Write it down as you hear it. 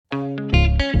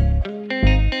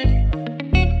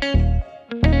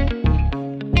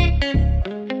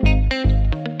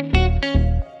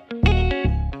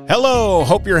Hello,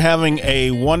 hope you're having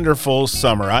a wonderful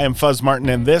summer. I am Fuzz Martin,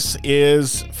 and this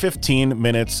is 15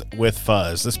 Minutes with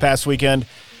Fuzz. This past weekend,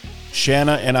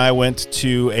 Shanna and I went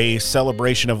to a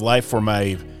celebration of life for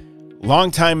my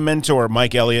longtime mentor,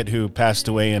 Mike Elliott, who passed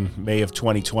away in May of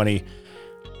 2020.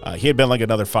 He had been like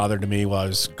another father to me while I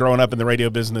was growing up in the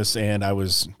radio business, and I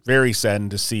was very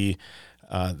saddened to see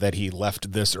that he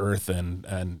left this earth,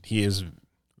 and he is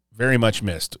very much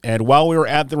missed. And while we were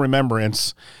at the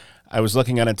remembrance, I was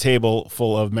looking at a table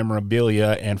full of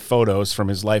memorabilia and photos from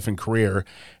his life and career,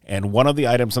 and one of the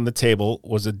items on the table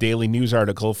was a daily news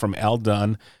article from Al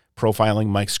Dunn profiling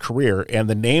Mike's career, and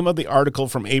the name of the article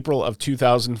from April of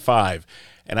 2005,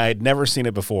 and I had never seen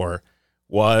it before,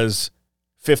 was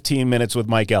 15 Minutes with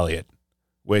Mike Elliott,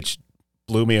 which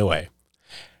blew me away.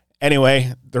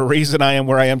 Anyway, the reason I am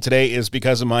where I am today is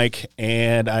because of Mike,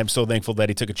 and I'm so thankful that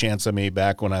he took a chance on me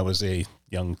back when I was a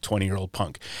young 20-year-old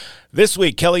punk. This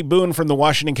week, Kelly Boone from the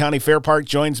Washington County Fair Park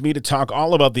joins me to talk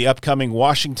all about the upcoming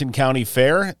Washington County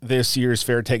Fair. This year's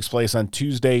fair takes place on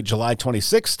Tuesday, July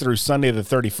 26th through Sunday the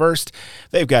 31st.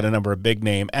 They've got a number of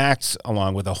big-name acts,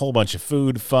 along with a whole bunch of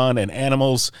food, fun, and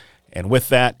animals. And with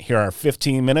that, here are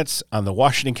 15 minutes on the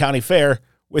Washington County Fair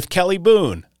with Kelly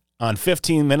Boone on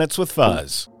 15 Minutes with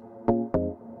Fuzz.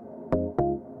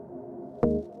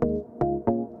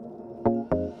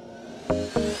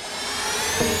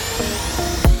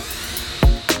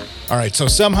 All right, so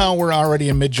somehow we're already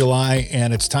in mid-July,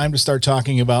 and it's time to start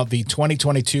talking about the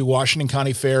 2022 Washington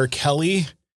County Fair. Kelly,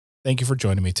 thank you for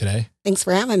joining me today. Thanks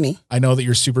for having me. I know that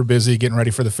you're super busy getting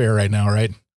ready for the fair right now,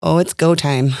 right? Oh, it's go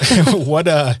time.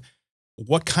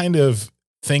 What kind of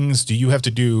things do you have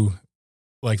to do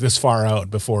like this far out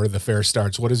before the fair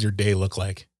starts? What does your day look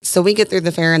like? So we get through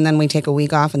the fair and then we take a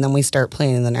week off and then we start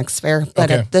planning the next fair.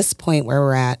 But At this point where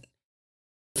we're at,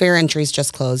 fair entries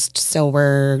just closed. So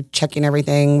we're checking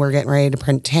everything. We're getting ready to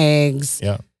print tags,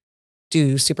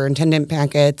 do superintendent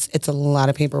packets. It's a lot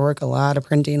of paperwork, a lot of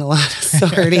printing, a lot of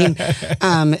sorting.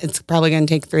 It's probably going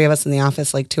to take 3 of us in the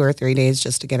office like 2 or 3 days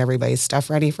just to get everybody's stuff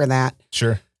ready for that.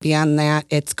 Sure. Beyond that,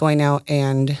 it's going out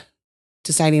and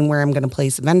deciding where I'm going to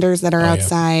place vendors that are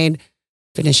outside,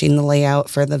 finishing the layout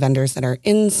for the vendors that are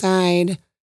inside.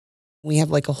 We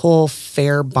have like a whole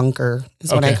fair bunker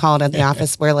is what I call it at the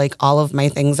office, where like all of my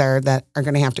things are that are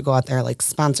going to have to go out there, like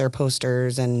sponsor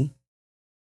posters and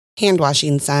hand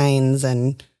washing signs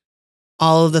and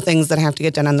all of the things that have to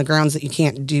get done on the grounds that you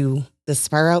can't do this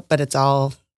far out, but it's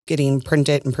all getting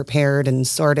printed and prepared and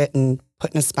sorted and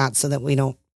put in a spot so that we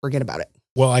don't forget about it.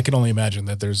 Well, I can only imagine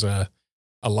that there's a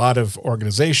lot of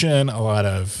organization, a lot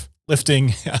of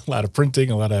lifting, a lot of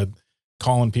printing, a lot of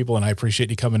calling people, and I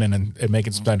appreciate you coming in and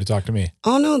making some time to talk to me.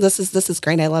 Oh no, this is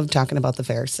great. I love talking about the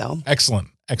fair. So excellent.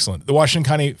 The Washington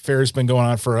County Fair has been going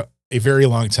on for a very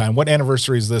long time. What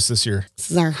anniversary is this year?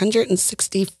 This is our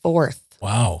 164th.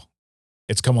 Wow.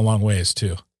 It's come a long ways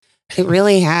too. It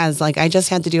really has. Like I just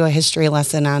had to do a history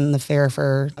lesson on the fair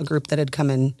for a group that had come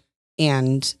in,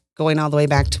 and going all the way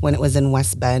back to when it was in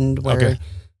West Bend, where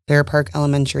Fair Park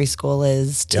Elementary School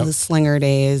is, to the Slinger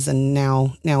days, and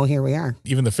now here we are.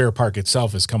 Even the Fair Park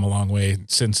itself has come a long way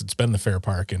since it's been the Fair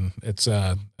Park, and it's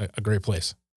a great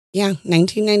place. Yeah,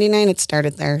 1999 it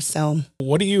started there. So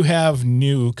what do you have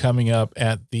new coming up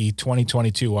at the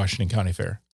 2022 Washington County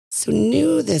Fair? So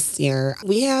new this year,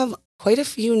 we have quite a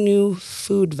few new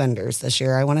food vendors this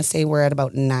year. I want to say we're at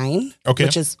about 9,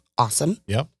 which is awesome.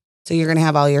 Yep. So you're going to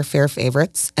have all your fair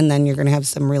favorites, and then you're going to have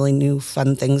some really new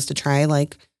fun things to try.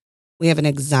 Like we have an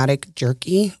exotic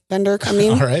jerky vendor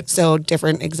coming. All right. So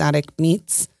different exotic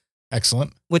meats.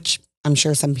 Excellent. Which I'm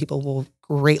sure some people will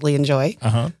greatly enjoy.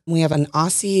 Uh-huh. We have an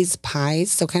Aussie's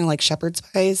pies, so kind of like shepherd's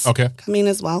pies coming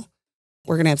as well.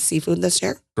 We're going to have seafood this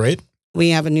year. Great. We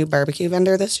have a new barbecue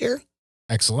vendor this year.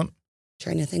 Excellent.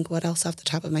 Trying to think what else off the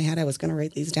top of my head. I was going to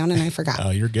write these down and I forgot. Oh,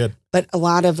 you're good. But a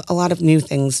lot of new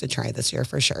things to try this year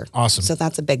for sure. Awesome. So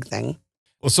that's a big thing.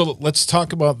 Well, so let's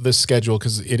talk about this schedule,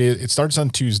 because it starts on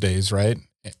Tuesdays, right?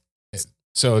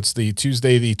 So it's the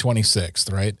Tuesday the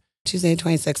 26th, right? Tuesday the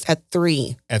 26th at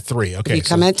 3. At 3, okay. If you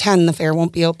come at 10, the fair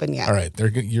won't be open yet. All right.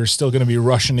 You're still going to be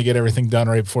rushing to get everything done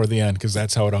right before the end, because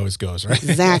that's how it always goes, right?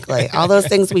 Exactly. All those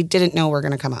things we didn't know were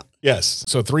going to come up. Yes.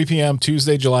 So 3 p.m.,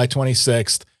 Tuesday, July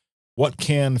 26th. What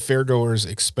can fairgoers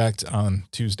expect on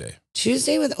Tuesday?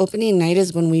 Tuesday with opening night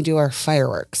is when we do our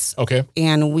fireworks. Okay.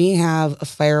 And we have a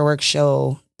fireworks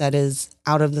show that is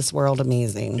out of this world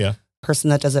amazing. Yeah. Person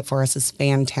that does it for us is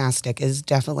fantastic. Is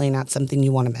definitely not something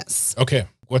you want to miss. Okay.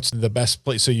 What's the best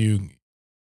place? So you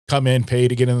come in, pay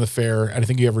to get in the fair. I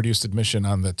think you have reduced admission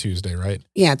on the Tuesday, right?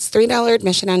 Yeah, it's $3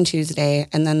 admission on Tuesday.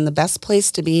 And then the best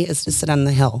place to be is to sit on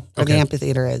the hill where the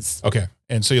amphitheater is. Okay.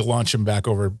 And so you'll launch them back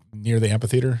over near the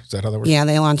amphitheater? Is that how that works? Yeah,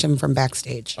 they launch them from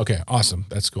backstage. Okay, awesome.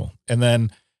 That's cool. And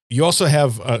then you also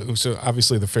have, so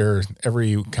obviously the fair,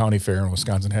 every county fair in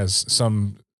Wisconsin has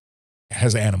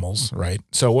animals, right?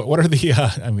 So what are the,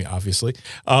 obviously,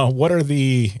 what are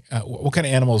the, what kind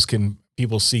of animals can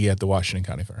people see at the Washington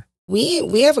County Fair?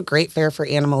 We have a great fair for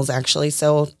animals, actually.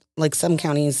 So like some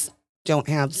counties don't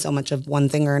have so much of one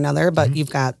thing or another, but you've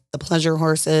got the pleasure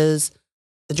horses,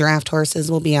 the draft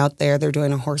horses will be out there. They're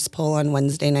doing a horse pull on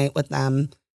Wednesday night with them.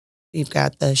 You've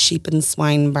got the sheep and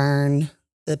swine barn,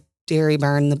 the dairy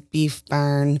barn, the beef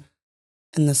barn,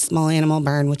 and the small animal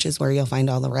barn, which is where you'll find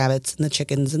all the rabbits and the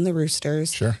chickens and the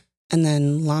roosters. Sure. And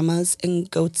then llamas and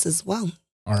goats as well.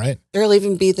 All right. There'll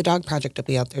even be the dog project will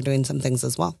be out there doing some things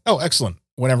as well. Oh, excellent.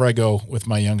 Whenever I go with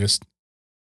my youngest,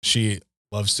 she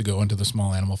loves to go into the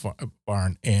small animal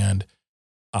barn, and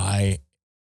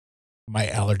my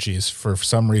allergies, for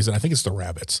some reason, I think it's the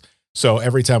rabbits. So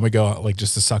every time we go, like,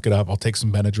 just to suck it up, I'll take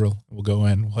some Benadryl. We'll go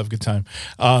in. We'll have a good time.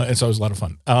 And so it was a lot of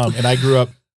fun. And I grew up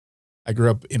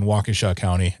in Waukesha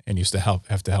County and used to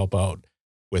have to help out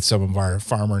with some of our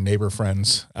farmer neighbor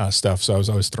friends stuff. So I was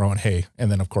always throwing hay.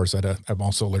 And then, of course, I'm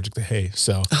also allergic to hay.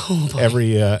 So every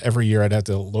year I'd have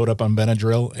to load up on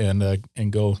Benadryl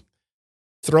and go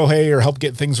throw hay or help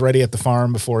get things ready at the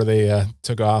farm before they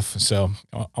took off. So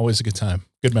always a good time.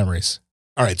 Good memories.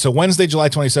 All right. So Wednesday, July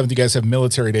 27th, you guys have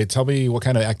Military Day. Tell me what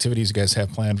kind of activities you guys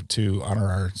have planned to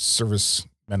honor our service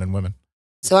men and women.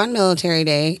 So on Military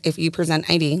Day, if you present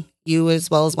ID, you as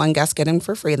well as one guest get in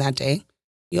for free that day.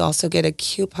 You also get a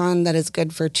coupon that is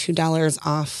good for $2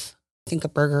 off, I think a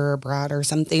burger or brat or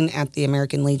something at the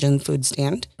American Legion food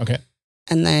stand. Okay.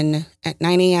 And then at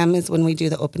 9 a.m. is when we do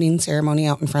the opening ceremony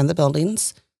out in front of the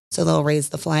buildings. So they'll raise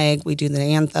the flag, we do the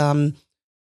anthem,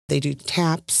 they do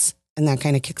taps, and that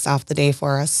kind of kicks off the day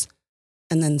for us.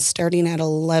 And then starting at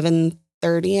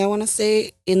 11:30, I want to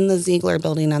say, in the Ziegler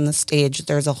building on the stage,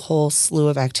 there's a whole slew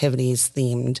of activities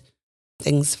themed.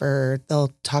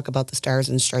 They'll talk about the Stars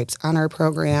and Stripes Honor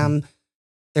Program.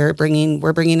 We're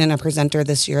bringing in a presenter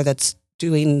this year that's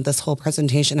doing this whole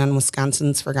presentation on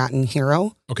Wisconsin's Forgotten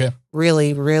Hero. Okay.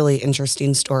 Really, really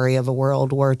interesting story of a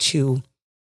World War II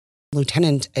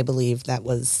lieutenant, I believe, that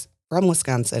was from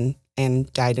Wisconsin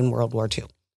and died in World War II.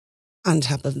 On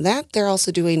top of that, they're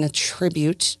also doing a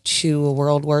tribute to a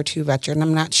World War II veteran.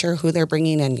 I'm not sure who they're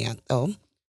bringing in yet, though.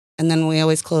 And then we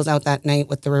always close out that night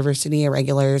with the River City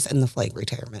Irregulars and the flag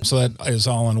retirement. So that is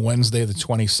all on Wednesday, the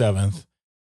 27th.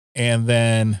 And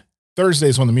then Thursday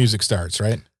is when the music starts,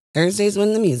 right? Thursday's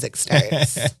when the music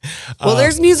starts. Well,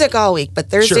 there's music all week,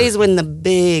 but Thursday's when the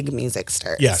big music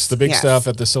starts. Yes, the big stuff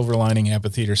at the Silver Lining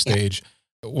Amphitheater stage.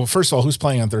 Yeah. Well, first of all, who's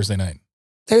playing on Thursday night?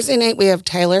 Thursday night, we have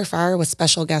Tyler Farr with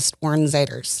special guest Warren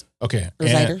Zeiders. Okay.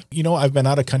 And, I've been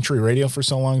out of country radio for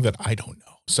so long that I don't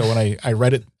know. So when I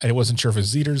read it, I wasn't sure if it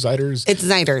was Zeiders. It's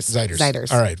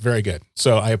Zeiders. All right. Very good.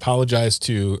 So I apologize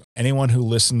to anyone who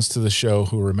listens to the show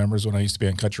who remembers when I used to be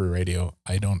on country radio.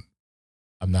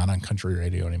 I'm not on country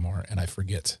radio anymore, and I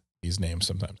forget these names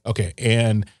sometimes. Okay.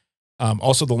 And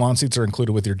also the lawn seats are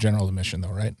included with your general admission though,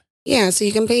 right? Yeah, so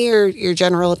you can pay your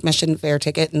general admission fare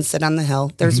ticket and sit on the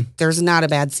hill. There's not a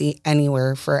bad seat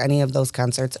anywhere for any of those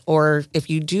concerts. Or if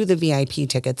you do the VIP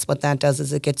tickets, what that does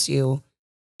is it gets you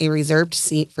a reserved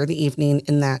seat for the evening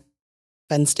in that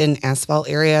fenced-in asphalt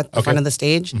area at the front of the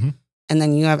stage. Mm-hmm. And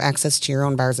then you have access to your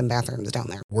own bars and bathrooms down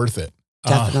there. Worth it.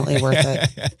 Definitely worth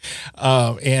it.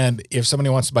 And if somebody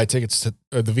wants to buy tickets to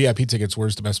the VIP tickets,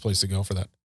 where's the best place to go for that?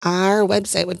 Our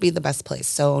website would be the best place.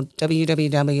 So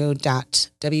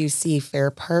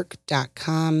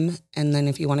www.wcfairpark.com. And then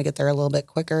if you want to get there a little bit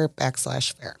quicker,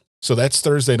 /fair. So that's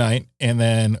Thursday night. And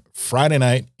then Friday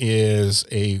night is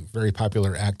a very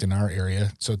popular act in our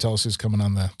area. So tell us who's coming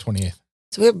on the 28th.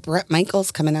 So we have Bret Michaels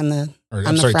coming on the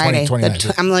Friday.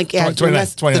 29th. I'm like, yeah,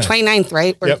 29th, the 29th,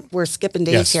 right? We're skipping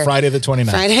days here. Friday the 29th.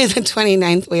 Friday the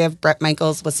 29th, we have Bret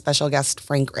Michaels with special guest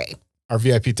Frank Ray. Are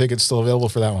VIP tickets still available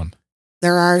for that one?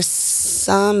 There are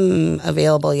some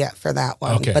available yet for that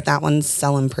one, but that one's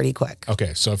selling pretty quick.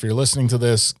 Okay, so if you're listening to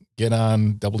this, get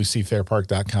on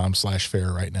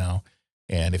wcfairpark.com/fair right now.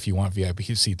 And if you want VIP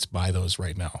seats, buy those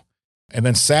right now. And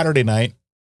then Saturday night,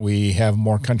 we have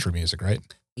more country music, right?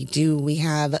 We do. We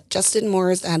have Justin Moore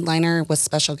as the headliner with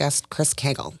special guest Chris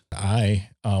Cagle. I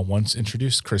once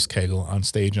introduced Chris Cagle on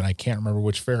stage, and I can't remember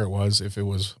which fair it was, if it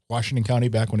was Washington County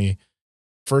back when he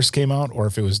first came out, or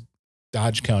if it was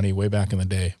Dodge County way back in the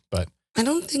day. But I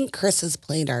don't think Chris has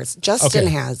played ours. Justin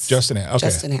has. Justin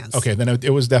has. Okay, then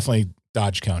it was definitely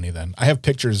Dodge County then. I have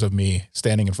pictures of me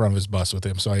standing in front of his bus with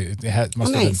him, so it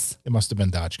must have been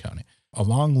Dodge County. A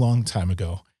long, long time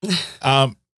ago.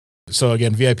 So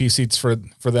again, VIP seats for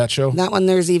that show? That one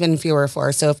there's even fewer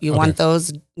for. So if you want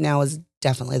those, now is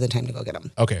definitely the time to go get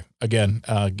them. Okay. Again,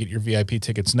 get your VIP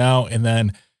tickets now. And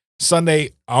then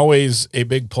Sunday, always a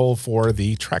big pull for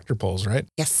the tractor pulls, right?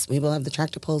 Yes, we will have the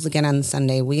tractor pulls again on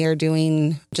Sunday. We are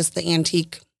doing just the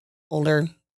antique older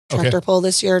tractor pull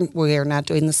this year. We are not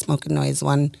doing the smoke and noise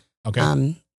one.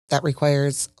 Okay. That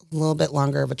requires a little bit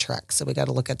longer of a trek. So we got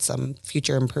to look at some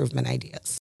future improvement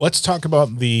ideas. Let's talk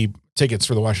about the tickets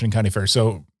for the Washington County Fair.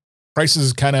 So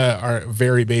prices kind of are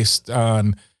vary based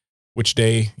on which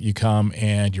day you come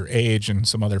and your age and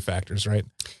some other factors, right?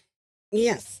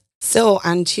 Yes. So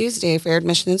on Tuesday, fair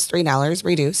admission is $3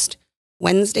 reduced.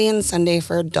 Wednesday and Sunday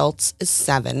for adults is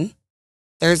 $7.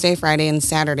 Thursday, Friday, and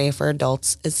Saturday for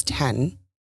adults is $10.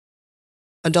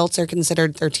 Adults are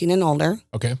considered 13 and older.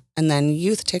 Okay. And then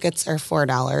youth tickets are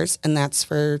 $4, and that's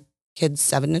for kids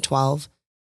 7 to 12.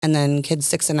 And then kids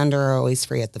 6 and under are always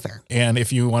free at the fair. And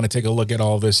if you want to take a look at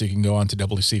all of this, you can go on to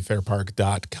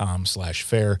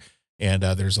wcfairpark.com/fair, and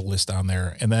there's a list on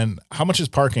there. And then how much is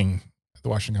parking at the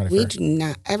Washington County Fair? We do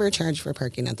not ever charge for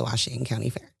parking at the Washington County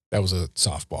Fair. That was a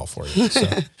softball for you.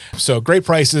 So great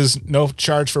prices, no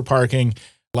charge for parking,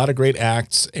 a lot of great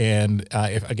acts. And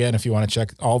if you want to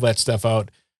check all that stuff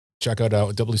out, check out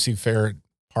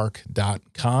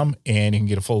wcfairpark.com, and you can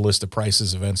get a full list of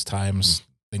prices, events, times,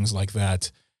 things like that.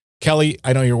 Kelly,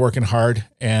 I know you're working hard,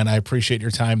 and I appreciate your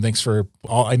time. Thanks for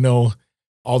all. I know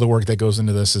all the work that goes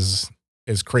into this is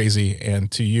crazy,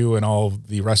 and to you and all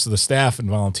the rest of the staff and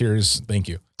volunteers, thank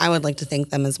you. I would like to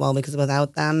thank them as well, because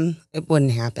without them, it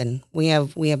wouldn't happen. We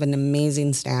have an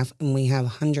amazing staff, and we have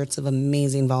hundreds of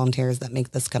amazing volunteers that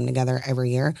make this come together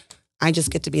every year. I just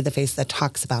get to be the face that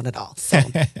talks about it all. So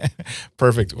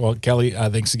perfect. Well, Kelly,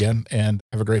 thanks again, and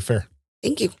have a great fair.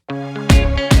 Thank you.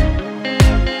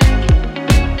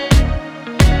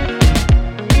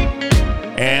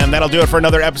 And that'll do it for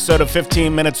another episode of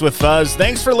 15 Minutes with Fuzz.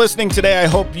 Thanks for listening today. I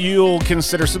hope you'll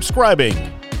consider subscribing.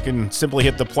 You can simply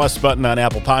hit the plus button on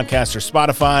Apple Podcasts or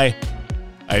Spotify.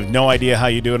 I have no idea how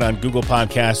you do it on Google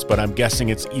Podcasts, but I'm guessing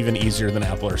it's even easier than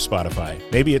Apple or Spotify.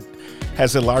 Maybe it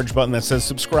has a large button that says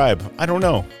subscribe. I don't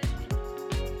know.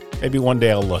 Maybe one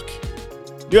day I'll look.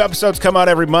 New episodes come out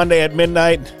every Monday at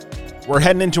midnight. We're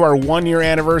heading into our 1-year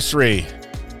anniversary.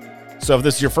 So if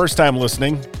this is your first time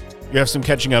listening, you have some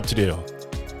catching up to do.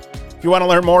 If you want to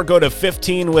learn more, go to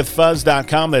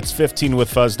 15withfuzz.com. That's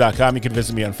 15withfuzz.com. You can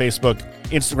visit me on Facebook,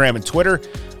 Instagram, and Twitter,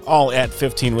 all at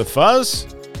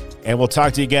 15withfuzz. And we'll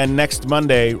talk to you again next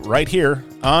Monday right here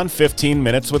on 15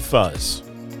 Minutes with Fuzz.